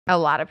A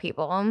lot of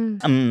people.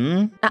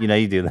 You know,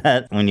 you do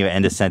that when you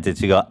end a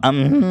sentence. You go, I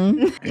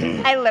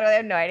literally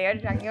have no idea what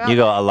you're talking about. You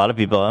go, a lot of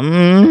people,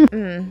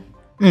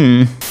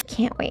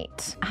 Can't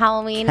wait.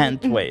 Halloween.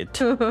 Can't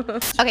wait.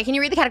 Okay, can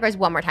you read the categories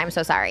one more time?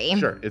 So sorry.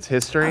 Sure. It's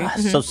history.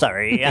 So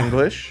sorry.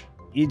 English.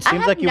 It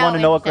seems like you want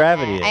to know what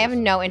gravity is. I have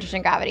no interest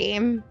in gravity.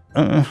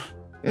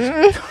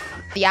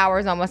 The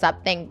hour's almost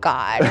up. Thank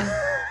God.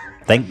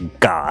 Thank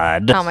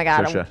God. Oh my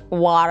God. Trisha.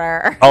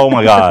 Water. Oh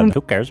my God.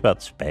 Who cares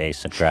about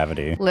space and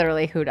gravity?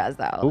 Literally, who does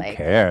though? Who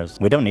cares?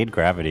 We don't need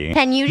gravity.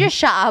 Can you just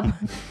shut up?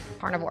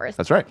 Carnivores.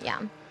 That's right. Yeah.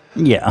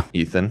 Yeah.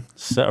 Ethan.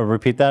 So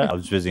repeat that. I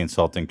was busy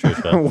insulting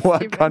Trisha.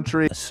 What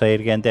country? Say it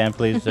again, Dan,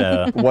 please.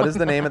 What is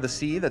the name of the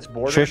sea that's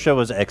bordered? Trisha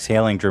was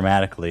exhaling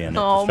dramatically and it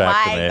Oh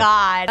distracted my me.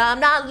 God. I'm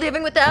not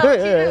living without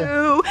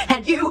you.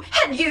 And you.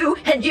 And you.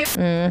 And you.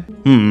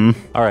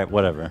 All right,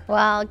 whatever.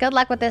 Well, good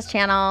luck with this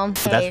channel.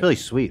 That's really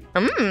sweet.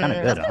 Kind of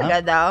good, That's pretty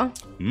good though.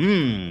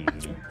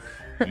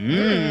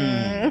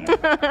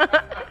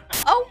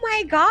 Oh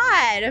my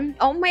God.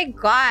 Oh my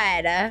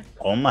God.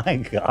 Oh my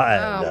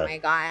God. Oh my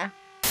God.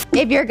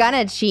 If you're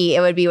gonna cheat,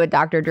 it would be with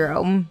Dr.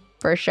 Jerome,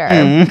 for sure.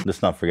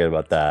 Let's not forget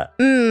about that.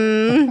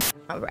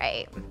 All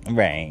right.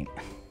 Right.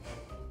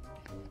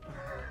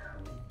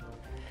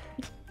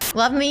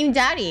 Love me,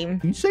 Daddy.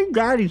 You say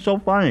daddy so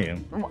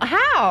funny.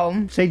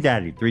 How? Say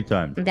daddy 3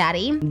 times.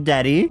 Daddy.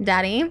 Daddy.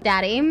 Daddy.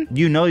 Daddy.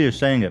 You know you're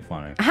saying it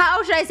funny.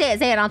 How should I say it?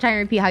 Say it. I'll try and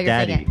repeat how you're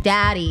saying it.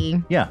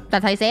 Daddy. Yeah.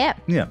 That's how you say it?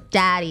 Yeah.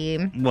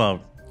 Daddy.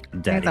 Well,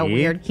 daddy. That's a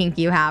weird kink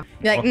you have.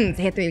 You're like,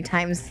 say it 3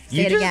 times.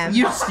 Say it again.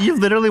 You're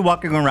literally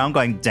walking around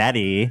going,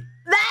 daddy.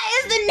 That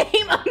is the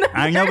name of the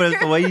I know, but it's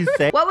the way you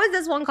say it. What was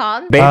this one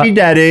called? Baby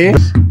daddy.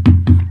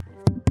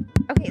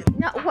 Okay,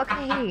 no,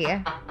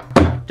 okay.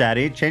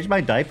 Daddy, change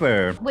my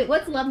diaper. Wait,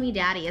 what's Love Me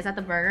Daddy? Is that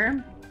the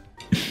burger?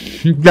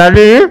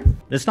 Daddy.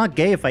 It's not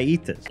gay if I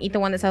eat this. Eat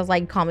the one that says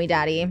like, call me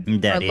daddy.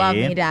 Daddy. Or love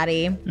me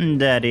daddy.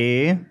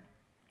 Daddy.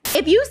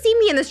 If you see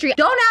me in the street,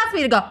 don't ask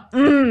me to go,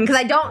 because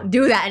I don't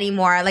do that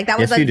anymore. Like that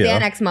was Yes, like you do.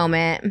 Xanax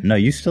moment. No,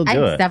 you still do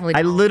I it. definitely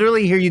I don't.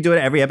 literally hear you do it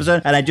every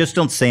episode, and I just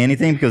don't say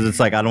anything because it's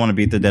like I don't want to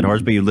beat the dead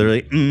horse, but you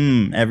literally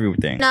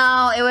everything.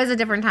 No, it was a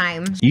different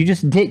time. You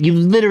just did. You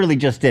literally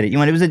just did it. You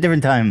went. It was a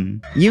different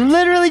time. You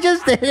literally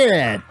just did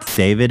it.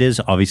 David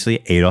is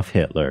obviously Adolf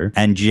Hitler,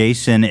 and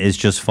Jason is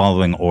just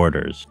following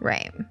orders.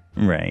 Right.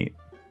 Right.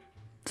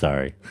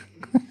 Sorry.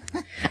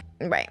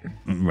 Right.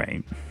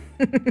 Right.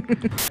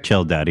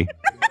 Chill, daddy.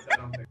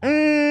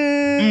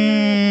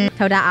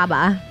 Toda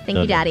Abba. Thank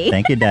you, Daddy.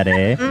 Thank you,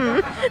 daddy.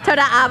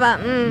 Toda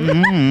Abba.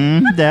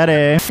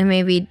 Daddy. And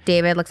maybe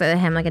David looks at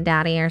him like a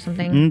daddy or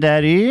something.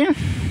 Daddy.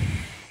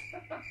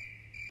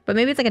 But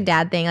maybe it's like a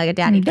dad thing, like a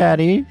daddy thing.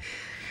 Daddy.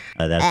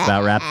 That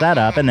about wraps that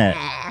up, isn't it?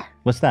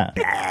 What's that?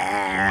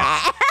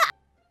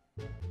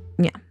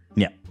 Yeah.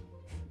 Yeah.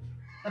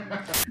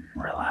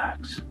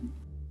 Relax.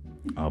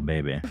 Oh,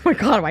 baby. Oh my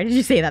God, why did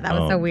you say that? That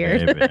was so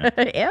weird.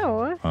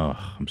 Ew.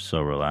 Oh, I'm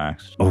so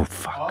relaxed. Oh,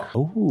 fuck.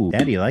 Oh,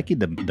 Daddy, I like you,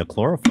 the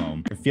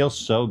chloroform. It feels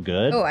so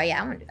good. Oh,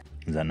 yeah, I want to do that.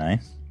 Is that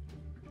nice?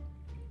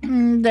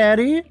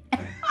 Daddy?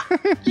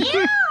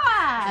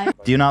 Yeah!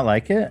 Do you not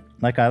like it?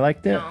 Like I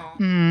liked it?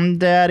 No.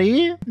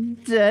 Daddy?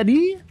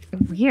 Daddy?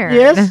 Weird.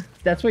 Yes?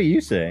 That's what you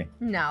say.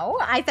 No,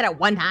 I said it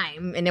one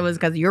time, and it was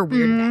because you're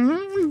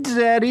weird.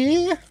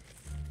 Daddy?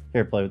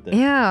 Here, play with this.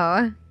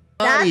 Ew.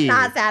 That's Daddy.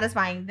 not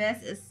satisfying.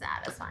 This is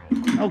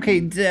satisfying. Okay,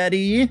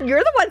 Daddy. You're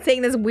the one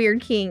saying this weird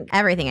kink.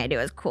 Everything I do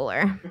is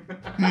cooler.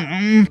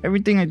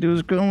 Everything I do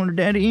is cool,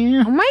 Daddy.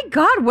 Oh my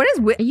God, what is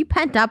are you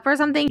pent up or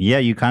something? Yeah,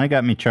 you kind of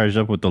got me charged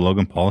up with the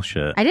Logan Paul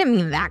shit. I didn't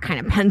mean that kind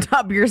of pent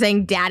up. You're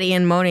saying daddy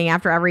and moaning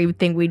after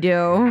everything we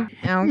do.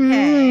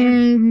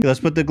 Okay. Let's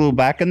put the glue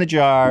back in the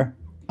jar.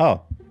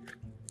 Oh.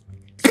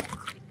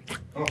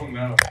 Oh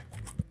no.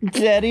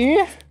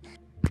 Daddy?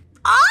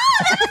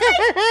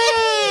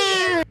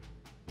 Oh,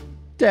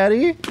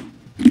 Daddy?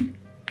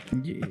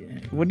 Yeah.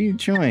 What are you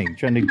chewing?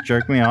 Trying to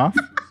jerk me off?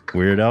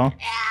 Weirdo.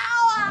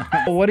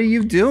 What are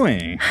you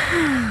doing?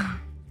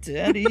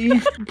 Daddy?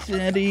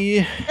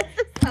 Daddy?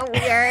 so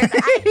weird.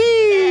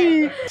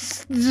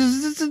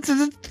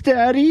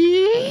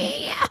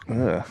 Daddy?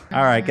 All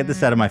right, get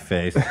this out of my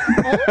face.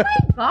 Oh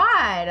my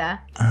God.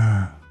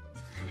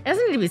 It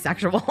doesn't need to be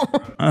sexual.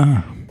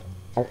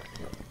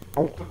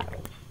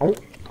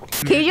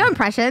 Can you do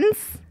impressions?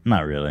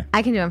 Not really.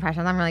 I can do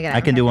impressions. I'm really good at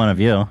I can do one of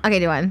you. Okay,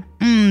 do one.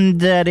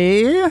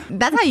 Daddy?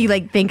 That's how you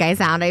like think I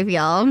sound, I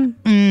feel.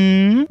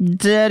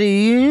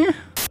 Daddy?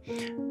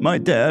 My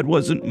dad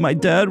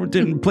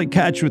didn't play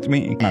catch with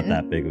me. Not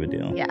that big of a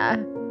deal. Yeah.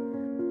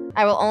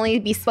 I will only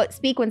be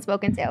speak when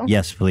spoken to.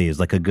 Yes, please.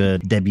 Like a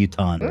good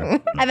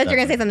debutante. I thought you were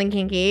going to say something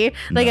kinky.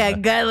 Like a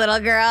good little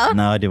girl.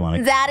 No, I do want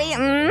to. Daddy.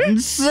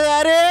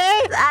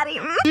 Daddy? Daddy.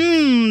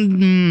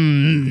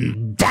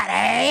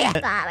 Daddy?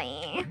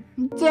 Daddy.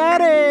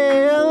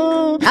 Daddy?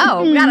 Oh,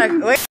 we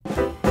gotta...